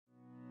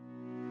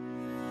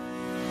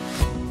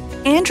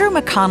Andrew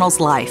McConnell's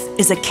life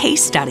is a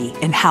case study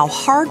in how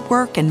hard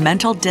work and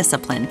mental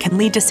discipline can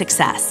lead to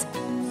success.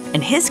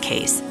 In his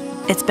case,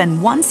 it's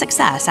been one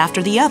success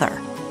after the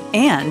other,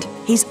 and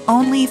he's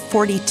only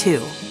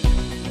 42.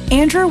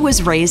 Andrew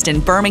was raised in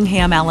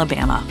Birmingham,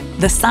 Alabama,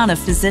 the son of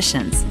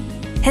physicians.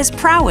 His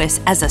prowess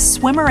as a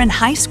swimmer in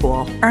high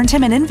school earned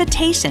him an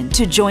invitation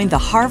to join the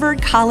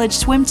Harvard College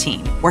swim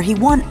team, where he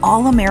won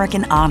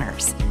All-American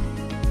honors.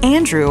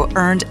 Andrew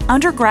earned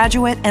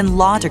undergraduate and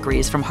law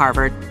degrees from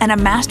Harvard and a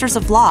Master's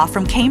of Law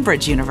from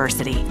Cambridge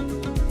University.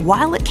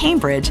 While at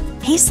Cambridge,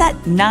 he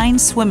set 9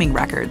 swimming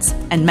records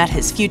and met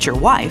his future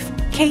wife,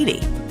 Katie.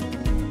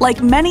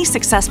 Like many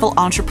successful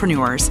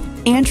entrepreneurs,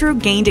 Andrew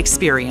gained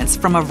experience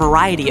from a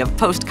variety of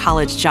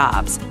post-college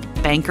jobs: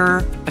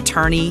 banker,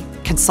 attorney,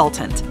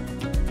 consultant.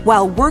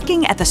 While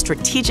working at the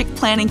strategic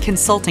planning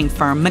consulting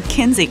firm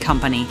McKinsey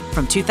Company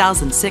from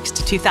 2006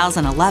 to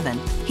 2011,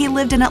 he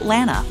lived in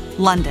Atlanta,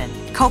 London,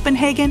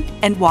 Copenhagen,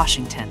 and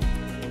Washington.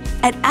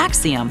 At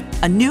Axiom,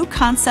 a new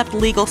concept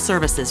legal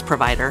services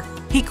provider,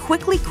 he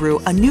quickly grew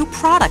a new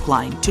product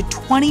line to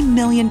 $20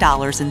 million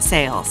in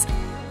sales.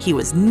 He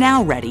was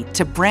now ready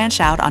to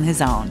branch out on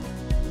his own.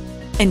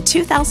 In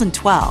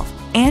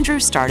 2012, Andrew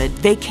started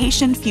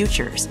Vacation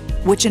Futures,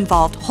 which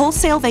involved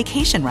wholesale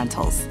vacation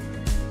rentals.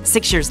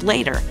 6 years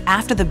later,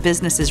 after the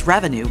business's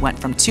revenue went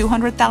from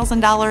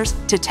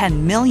 $200,000 to $10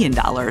 million,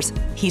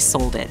 he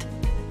sold it.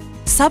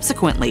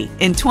 Subsequently,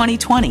 in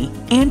 2020,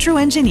 Andrew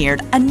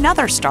engineered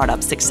another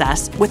startup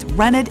success with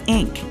Rented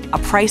Inc., a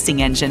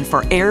pricing engine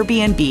for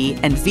Airbnb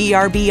and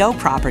VRBO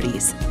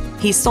properties.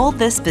 He sold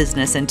this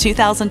business in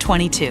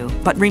 2022,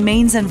 but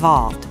remains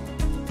involved.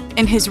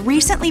 In his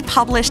recently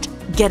published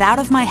Get Out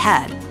of My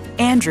Head,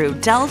 Andrew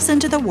delves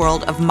into the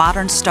world of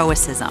modern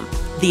stoicism,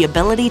 the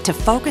ability to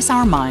focus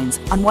our minds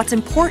on what's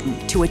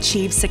important to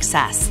achieve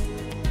success.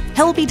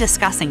 He'll be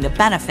discussing the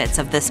benefits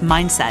of this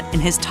mindset in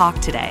his talk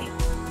today.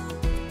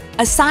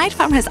 Aside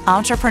from his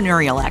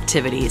entrepreneurial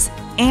activities,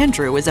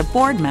 Andrew is a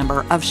board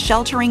member of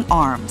Sheltering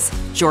Arms,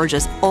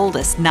 Georgia's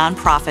oldest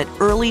nonprofit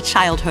early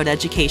childhood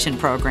education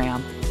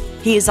program.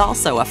 He is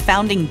also a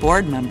founding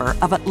board member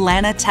of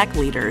Atlanta Tech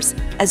Leaders,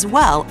 as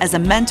well as a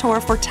mentor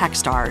for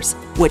Techstars,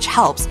 which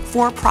helps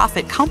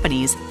for-profit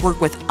companies work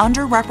with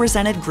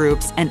underrepresented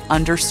groups and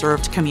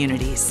underserved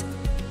communities.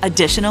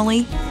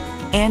 Additionally,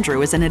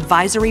 Andrew is an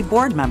advisory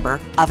board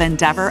member of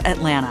Endeavor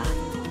Atlanta.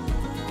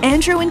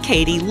 Andrew and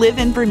Katie live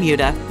in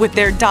Bermuda with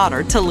their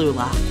daughter,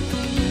 Tallulah.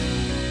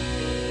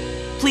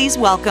 Please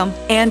welcome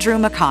Andrew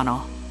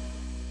McConnell.